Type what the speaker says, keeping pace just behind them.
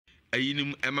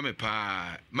ayinim ema me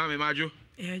pa mama majo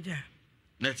eja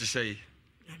na te say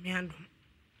amiando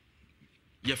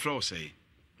ye flow say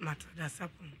matoda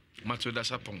sapon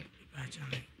bacha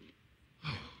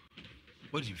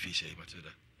what do you feel say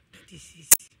matoda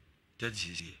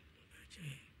 36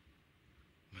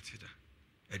 matoda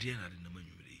ade na de na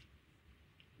manwure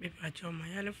me bacha ma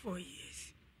yale 4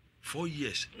 years 4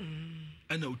 years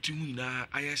ana utimu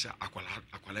ina ayesa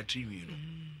akwala trimi no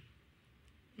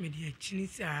me de chini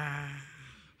sa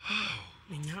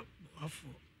menya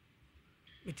boafo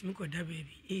metimi ko da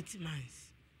baby 8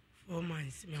 months 4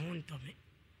 months me won to me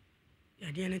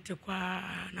ya de ne te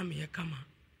kwa na me kama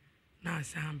na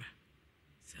asamba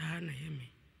sa na yemi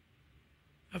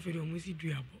afiri omusi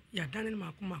duabo ya dane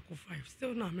mako 5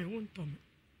 still na me won to me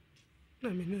na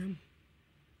me nem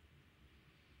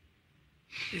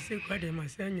ese kwa de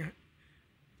masanya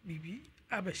bibi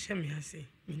abehye me ase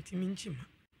mentimi nchima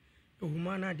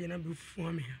ewuma na de na befu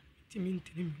ame ha mentimi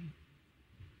ntiri me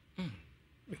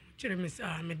chere me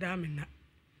sa me da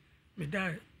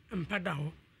mpada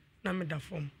ho na me da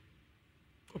fom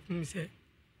kopum se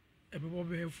ebebo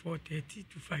be 4:30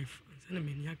 to 5 ansa na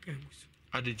me nya kan gusu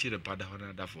ade chere pada ho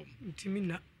na da fom mentimi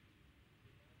na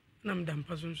me da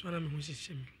mpaso nso na me ho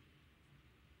hyehye me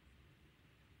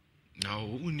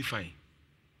now uni fine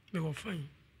me wo fine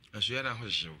aso ya na ho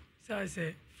hyehye sa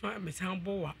se fa me san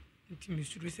bowa ntimi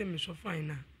suru se me so fine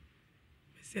na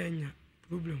me se nya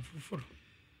problem fufuro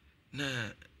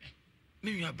na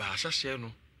me nwa ba asase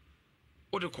no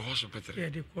o de ko hospital ya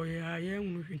de ko ya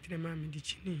unu hwintire ma me di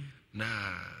chini na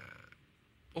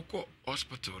oko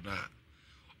hospital na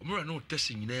omura no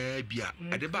test nyina bia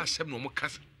ade ba asem no mo ka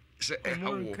se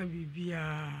hawo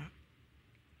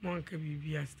monka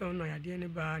bibia sto no ya de ne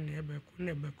ba na ebe ko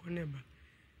ne ba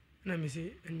na me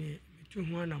se ene metu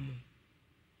hu na mo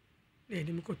na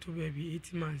ede mi ko to ba bi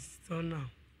 8 months so now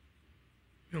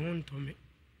me won to me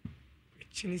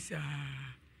chini sa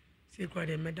se kwa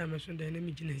de meda me so de na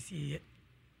mi gina si ye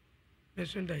me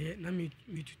so da ye na mi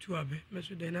tutu abe me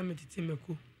so de na mi titi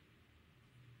meko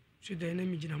so de na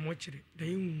mi gina mo kire da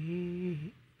ye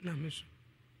na me so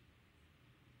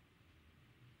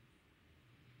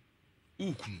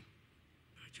ukunu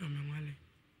acho me wale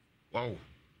wow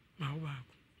ma wa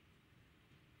ko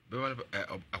be wale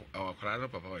akwara no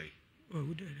papa we o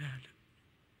ude dada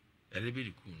ele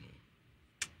bi kunu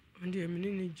ndi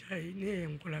emini ni jai ne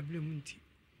enkola ble munti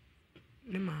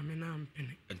ne maame na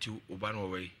ampene anti uba no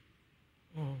we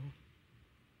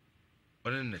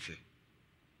ona nete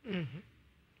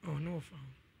no fa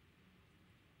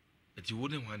anti wo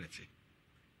ne ho nete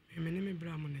me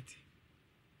bra mo nete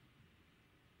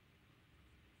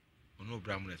ono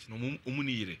bra mo nete no mu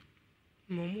ni yire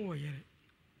mo wo yere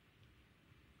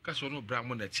ka so no bra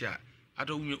mo nete a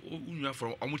ado unwa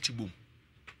from omutibom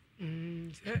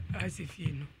se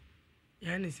asifie no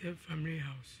ya ne se family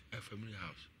house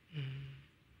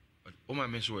but o ma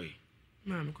me so e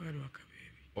ma me ko ado aka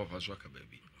baby o fa so aka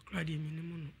baby okra di mi ne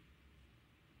mo no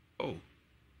oh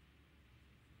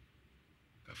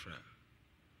kafra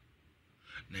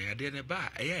na ya de ne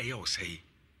ba eya o sei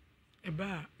e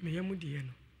ba me yamu de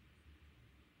no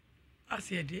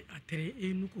ase de atere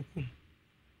enu kokum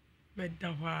me da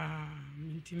hwa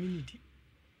mintimi ni di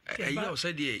eya o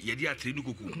sei de ye di atere nu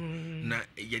kokum na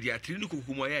ye di atere nu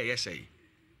kokum o ya sei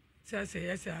sase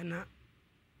yesa na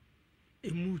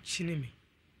emu chine me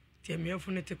tie me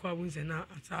afo ne te kwa wunze na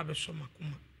asa be so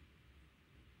makoma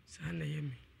sa na ye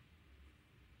me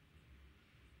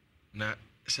na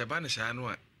seba ne sa no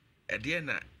a ede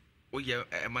na o ye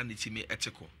ema ne timi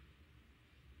eteko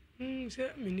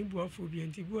se me ni bu afo bi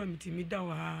anti bu amtimi da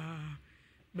wa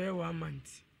be 1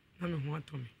 month na me ho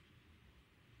ato me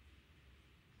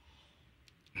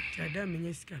tada me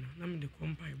nyesika na me de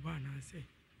kompai ba na se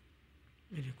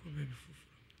me de ko baby fufu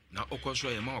na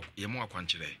okoso ye mo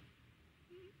akwankyere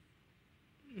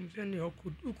mfene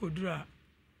okodura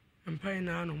empai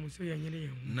na no muso ya nyere ye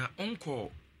na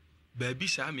onko baabi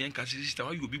saa me enka sister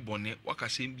wa yobi bone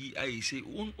wakasem bi ayese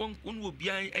on obi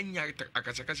anya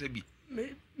akasakasa bi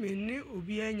me ni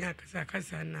obi anya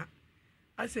akasakasa na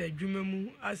asa adwuma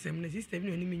mu asem na sister bi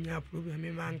no ni nya problem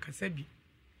me ma ankasa bi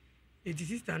eti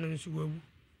sister no nso wawu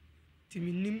ti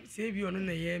minim se bi ono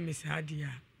na ye me saade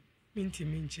a minti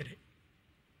minkyere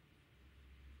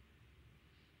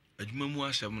adwuma mu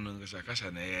asem no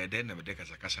kasakasa na ye de na me de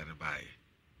kasakasa ne bae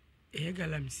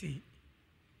galamsi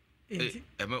enti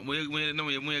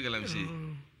mo galamsi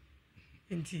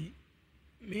enti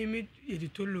me yedi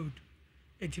to load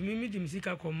enti me dim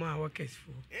sika koma workers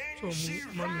for so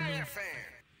mu mami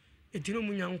enti no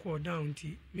mu nyanko down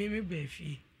ti me ba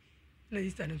fie na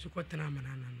sister no so kwotena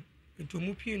manana no enti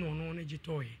mu pie no no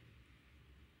gitoye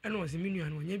ɛna ɔsɛ me nua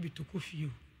no ɔnyɛ bi to kɔfie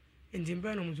o nti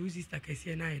mbɛ na mo sister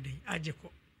kɛseɛ na ayɛ den agye kɔ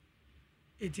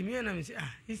eti me na me sɛ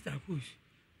sister coach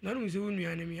na no me sɛ wo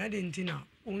nua no me ade nti na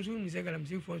wo nso me sɛ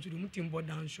galamsey fo nso do mutim bɔ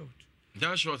down short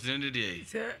ne de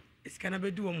sɛ sika na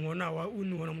bɛdu wɔ mo hɔ na wa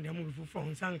wonu hɔ na mo de mo befo fo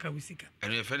nsa nka wo sika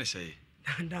ɛno yɛ fɛ ne sɛ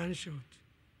down short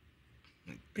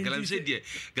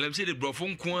galamsey de brofo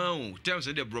nko a o terms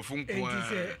de brofo nko a nti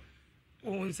sɛ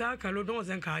wo nsa ka lo don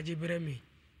sɛ nka agye brɛ me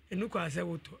enu kɔ asɛ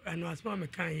woto ɛno asma me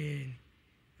kan yɛ ni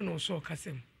ɛna ɔsɔ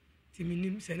kasɛm ti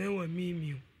minim sɛ na wa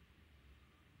mi o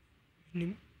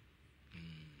nim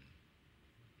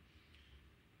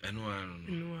ɛno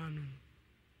ano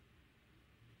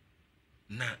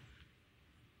na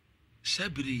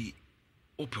sabiri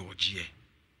ope ogie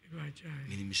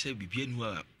minim sɛ bibia nu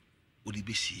a odi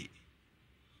besie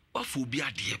wafo obi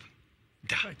ade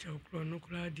da acha okro no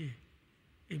kra ade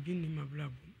ebi ni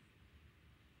mablabo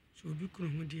so obi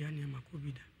kunu ho di ane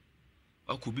makobi da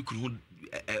akobi kunu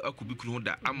ho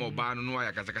da ama oba no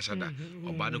aya kasa da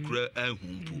oba no kura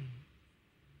ahumpu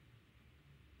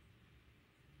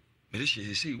mere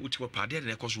sei uti wa pade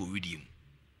na ekoso video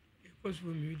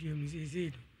ekoso video mi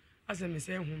sei asa me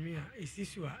say home a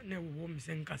esisu a na wo me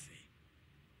se nkase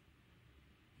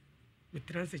me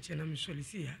transe chena me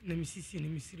solisia na me sisi na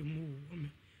me siri mu wo me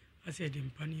asa de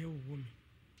mpane ye wo me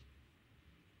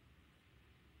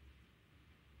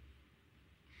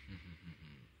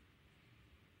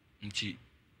nti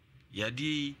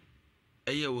yadi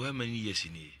eye wo ha mani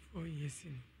yesini oh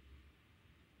yesini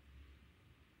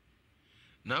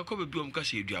na akobe bi om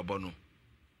kase eduabo no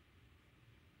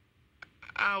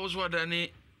wo so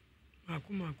adane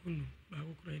akunu ba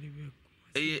wo kura de be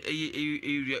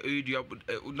eduabo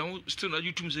na still na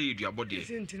YouTube say eduabo de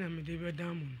sentina me de be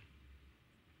damu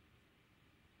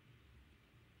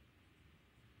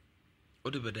o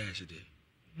de be da ese de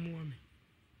mo ame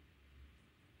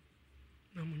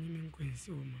na mo nyime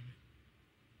nkwansi wo mame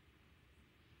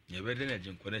ye be de na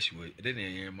je nkwana siwo de na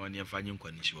ye ma ne fa nye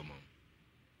nkwana siwo ma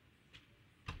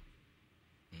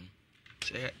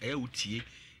se utie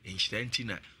enhyiranti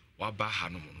na waba ha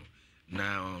no mo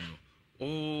na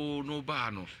no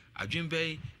ba no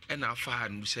adwenbɛn na afa ha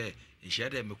no se enhyia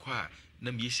de mekɔ a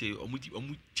na me yese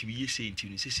omutimi yese nti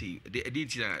no sese de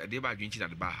nti na de ba adwenti na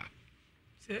de ba ha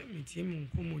se metie mu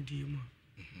nkomodi mu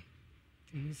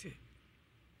timi se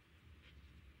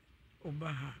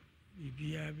oba ha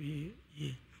bibia bi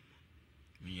ye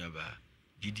miya ba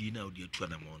didi na odi atu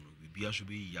na mo no bibia so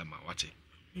be ya ma wate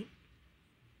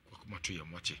kuma to ya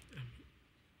moche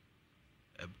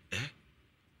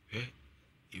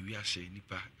ewi ase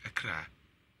nipa ekra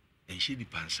enhye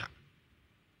nipa nsa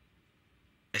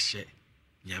ehye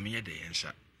nyame ye de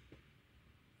yensa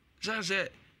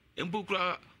sanse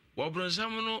empokura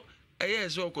wobronsam no eye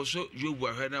se okoso jobu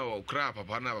ahwe na okra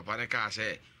papa na ka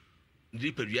se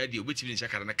ndi padua de obetimi nsa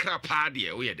kara na kra pa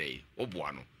de wo ye de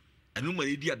oboa no anu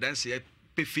mani di adanse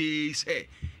pefe se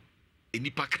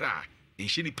enipa kra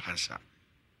enhye nipa nsa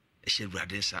ehye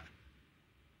bradensa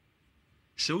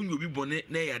se onyo bi bone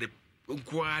na ya de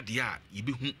nkwa de a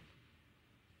yibehu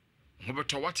ho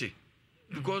beto wate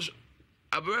because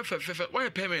abere fefe why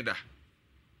payment da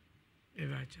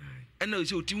eba chai ana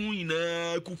se oti hu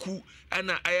nyina kuku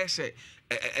ana ayese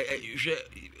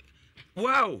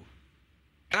wow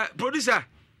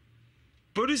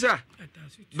producer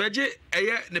beje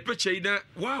ne picture ina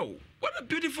wow what a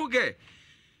beautiful girl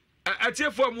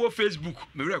atie for mo Facebook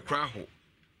me re kra ho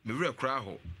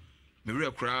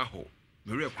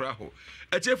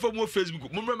atie for mo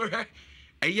Facebook mo me hwe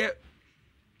eye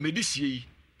medisie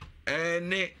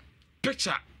ne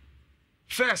picture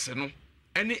first no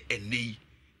ene enei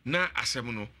na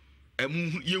asem no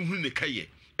yehu ne kaye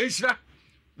esira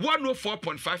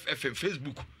 104.5 FM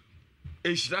Facebook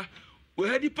esira we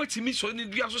had patimi so ne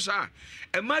dua so sa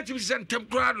e ma timi se ntem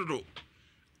kra dodo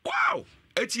wow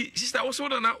eti sister wo so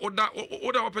na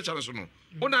oda picture so no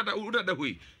ona da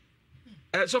hoi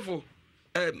so for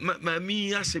ma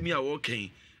mi asemi a wo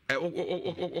kan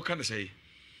o kan say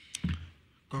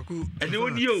kwaku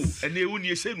ene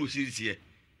oni se no siritie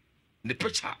ne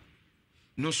picture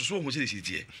no so ho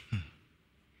siritie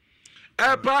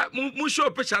pa mu show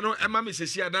picture no ema me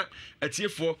sesi ada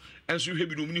atiefo enso hwe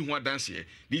bi no mni ho adanse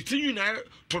ni tinyu na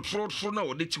totoro na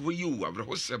wo de ti wo yi o abre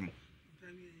ho sem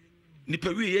ni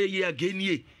pawi ye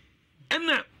agenie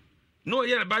ena no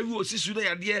ye ba wi osisu na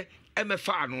yade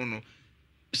emefa ano no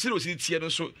sire osiritie no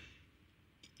so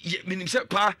minim se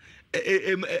pa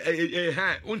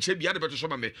unche bia de beto so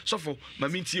ma me sofo ma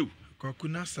mintie o kwaku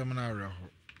na sam na areho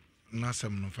na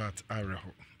sam no fat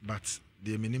areho but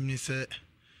the minim ni se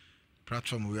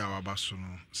platform we our baso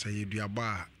no say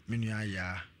yeduaba a menu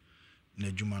aya na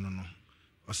adwuma no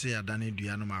ɔsɛ adane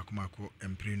dua no makomako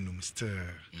emprenum still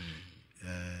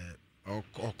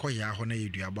ɔkɔyɛ hɔ na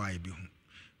yɛ dua ba ebi hu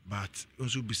but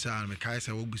also bisa me kai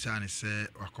sɛ wo bisa ne sɛ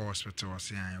wakɔ hospital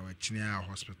ɔsɛ an wɔkyini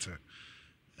hospital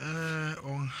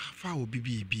on fa obi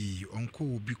bi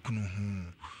onko obi kunu ho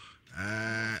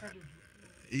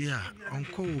yeah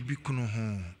onko obi kunu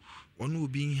ho onu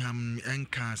obi nham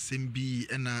enka sembi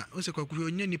na ose kwakuo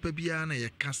onye nipa bia na ye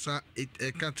kasa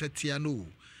ekatetia no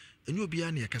enye obi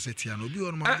a na ye kasetia no obi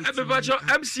ono ma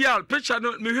MCL picture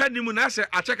no me hwa nimu na se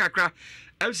ache kakra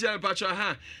MCL picture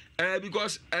ha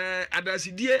because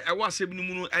adasidie ewa asem no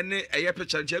mu no ene eye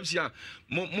picture MCL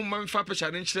mo manfa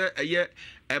picture no nkire eye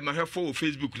mahwefo o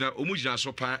Facebook na omu gina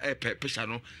so pa picture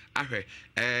no ahwe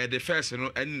the first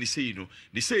no ene ni sei no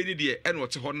ni de ene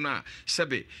wote ho na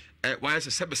sebe why say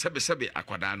sebe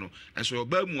akwada no enso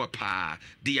oba mu pa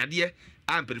de yade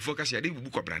ampelifo ka se de bubu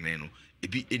kobrane no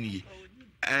ebi enie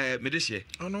medese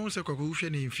ono se kwako hwe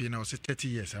ne mfie na o se 30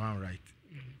 years am I right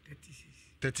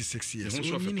 36 years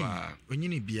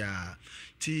onyini bia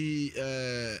ti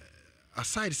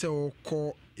aside se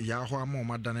okọ ya ho ama o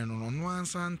madane no no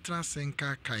ansa ntra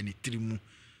senka kai ne trimu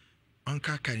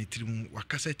anka kai ne trimu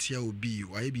wakasa tia obi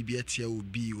waye bibia tia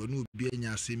obi wonu obi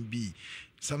anya asem bi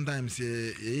sometimes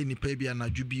nipa bi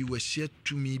anadwu bi wahye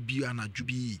tumi bi anadwu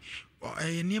bi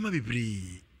niema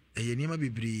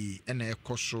bebre ena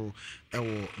ekoso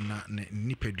ewo na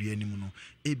nipadua nimu no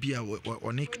ebia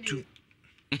onetu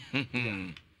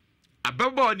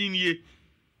ababa ni nie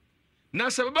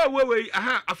na sababa wewe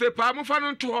aha afa pa mo fa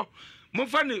no nto mo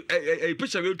fa ne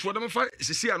picture we to na mo fa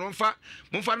sisi a no fa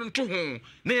mo fa no nto ho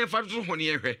na ye fa to ho ne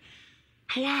ye hwe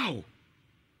wow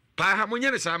pa ha mo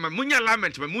nyane sama mo nya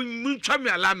alignment mo twa me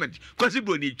alignment kwasi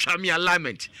bro ni twa me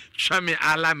alignment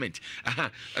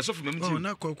aha eso fo memti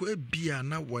na kwaku ebia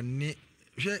na wone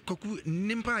hwe kwaku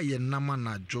nimpa ye nama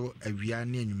na jo awia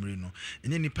ne anwumre no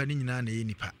enye nipa ni nyina na ye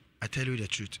nipa. I tell you the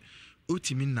truth.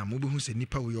 Ultimate na mobehu se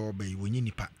nipa we obey wonye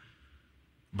nipa.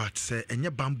 But say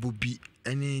enye bambo bi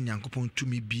ene nyankopon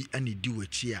tumi bi ane di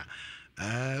wachi a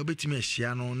obetimi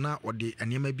ahia no na ode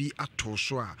anema bi ato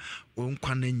so a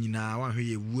onkwa na nyina wa hwe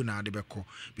ye wu na ade beko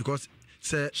because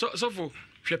say so for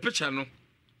hwe picture no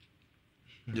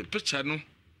the picture no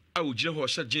a wo gire ho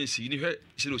sha jensi ni hwe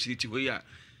sino city ho ya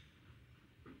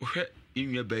hwe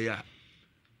inwe be ya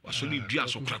wasoni dua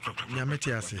so kra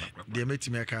nyameti ase de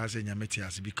metimi aka ase nyameti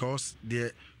ase because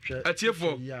the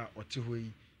atiefo ya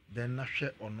otihoi then na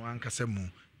hwe ono ankasa mu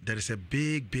there is a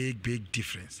big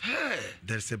difference.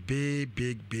 There is a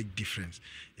big difference.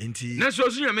 Enti na so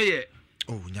nyame ye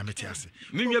oh nyameti ase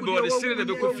me be o de sire de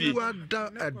be kofi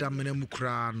da mena mu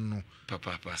kra no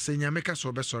papa se nyame ka so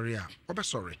obesori a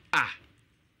obesori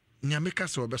nyame ka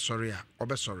so obesori a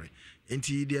obesori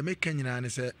enti de meka nyina ne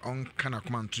se on kana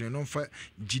koma ntune no fa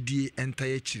gidie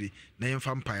entaye chiri na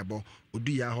yemfa mpaebo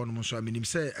odu ya ho no so aminim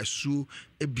se asu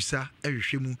ebisa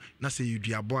ehwehwemu na se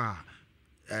yuduabo a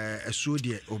asu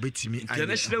de obetimi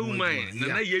international woman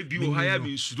na ye bi wo haya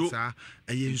bi nsuro sa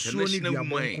aye nsuo ni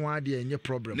duabo ko ade enye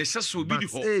problem ne se so bi di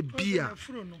ho e bia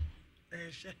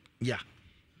ya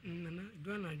nana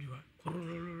dona jua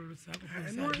kororo sa ko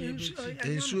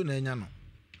nsuo na enya no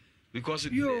because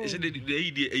it's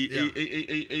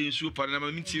the super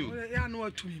parliament you ya no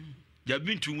atumi ya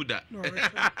bintu mu da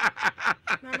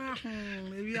nana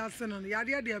we aseno ya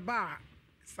de ba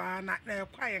sa na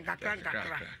kwaye nkakra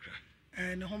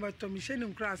ne ho beto mi hye ne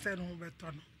nkra se ne ho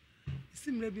beto no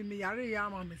simre bi me yare ya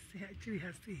ma me se akiri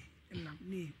ha se na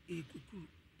ni ekuku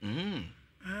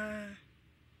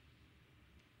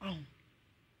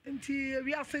enti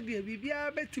we ase de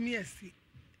bibia betimi asi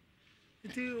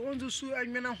enti wonzo su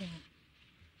anwena ho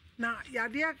na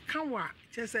yade kanwa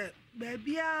chese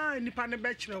baabia nipa ne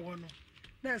be kire wo no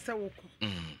na ese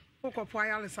woko po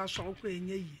ayale sa so ko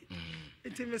enye yi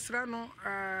enti mesra no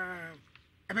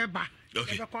ebeba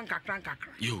ebe kon kakra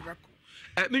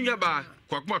minya ba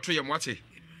kwakoma to ye mwate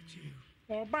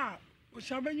oba o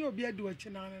shabenye obi adu achi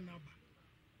na na ba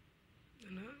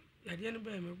na yade ne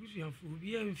ba me busuafo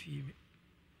obi amfi bi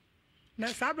na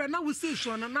sabre na wusi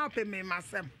so na pe me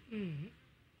masem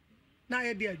na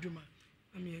ye de adwuma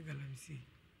ami galamsi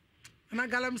na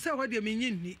galamsi ho de me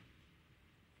nyinni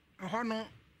ho no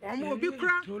obi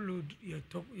kura tolod ye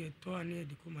to ani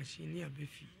de ko machine ya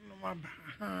befi no maba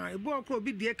ebu okro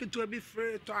obi de keto obi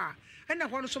free to a ena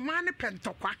ho no so ma ne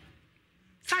pentokwa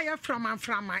sa ya frama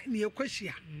na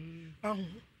ekwahia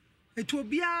etu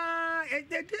obia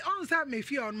on sa me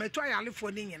fi on me to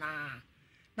ayalefo ni nyina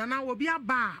na obi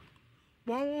aba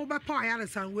bo be pa ayale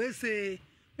san we se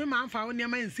me man fa wo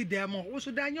niam nsi dem wo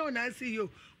so da nya na asi yo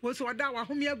wo so da wa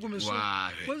hom agum so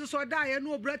wo so da ye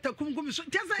no brata kum gum so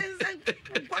tesa ensen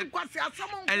kwasi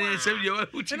asamo nko ene se bi wa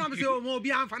uti ena be o mo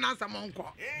bi anfa na asamo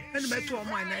nko ene meto o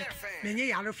mo ana me nye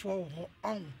yare fo ho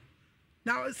on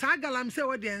na sa galam se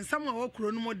wo de ensam a wo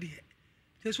kuro no mo de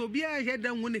te so bi a he da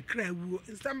hu ne kra wuo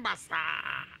ensam basa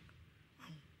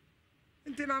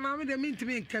ntina na me de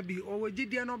mintimi nka bi o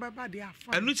wogide no beba de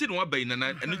afa anu ti no wa bayi na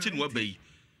anu ti no wa bayi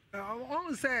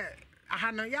on say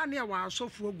aha no ya ne wa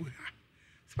asofu ogu ha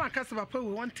spa kasa papa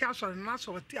we won ti asore na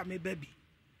so ti a me baby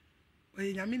o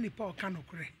nyame ni pa o ka no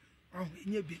kure o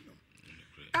enye bi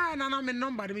no na me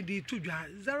number me di tudwa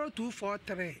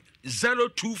 0243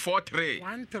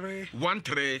 13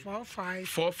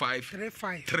 45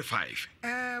 35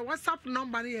 WhatsApp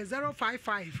number is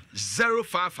 055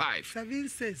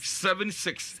 76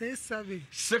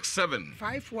 67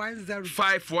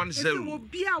 510 wo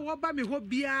bia wo ba me ho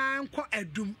bia nko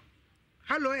adum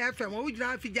hello FM wo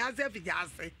jira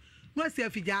fijase no se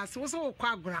fijase wo so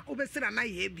kwa agora wo be sira na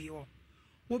ye bi wo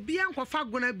bia nko fa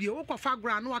agora bi wo ko fa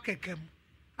agora no akekam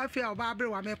afi oba abre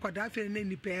wa me koda afi na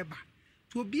ni pe ba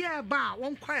to bia ba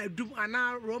won kwa adum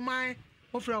ana roman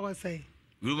wo fra wo say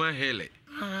roman hele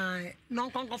ai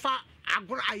non kon ko fa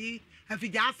agora ayi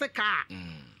afijase ka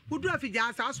wudu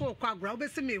afijase aso kwa agora wo be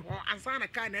se me ho ansa na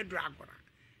ka na adura agora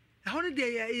how did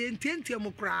they intentia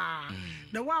mukra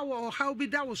na wa how be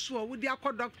that was so with the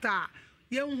doctor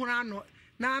ye nhura no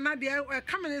na de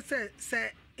come in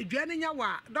say aduane nya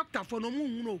wa doctor for no mu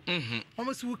no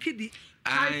almost wukidi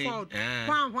typhoid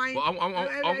hwan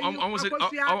almost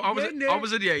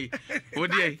dey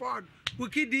what dey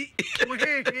wukidi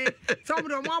some of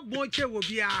them bon che wo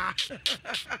bia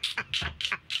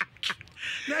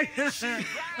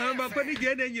ba ko ni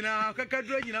je na nyina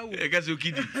kakadro nyina wo e ga se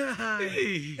wukidi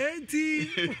enti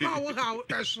wa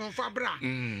eso fabra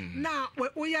na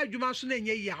wo ya adwuma so na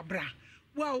nye yi abra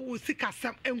wa wo sika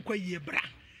sam enkwa yi bra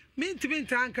mintibi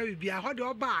ntanka bibia ho de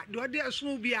oba de ode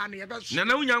aso bia na ye beso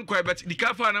na unya nkwa bet di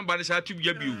ka fa number ne sa tu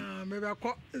bia biu me be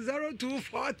ko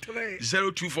 0243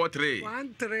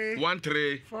 13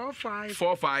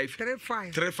 45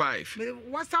 35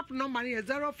 WhatsApp number is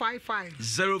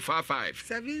 055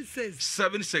 76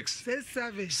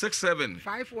 67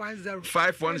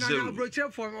 510 na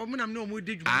broche for omunam na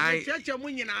omudi dwuma cheche mu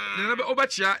nyina na be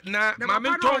obachia na ma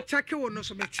mento check wo no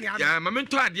so metia ya ma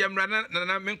mento ade mra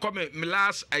na me nko me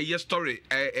last a story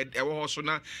wo ho so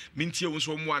na mintie wo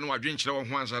so mu an wadwen kire wo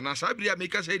ho ansa na sabiri a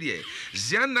make say de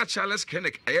Ziana Charles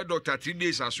Clinic Dr. 3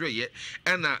 days aso ye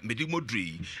na medi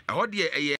modri ho de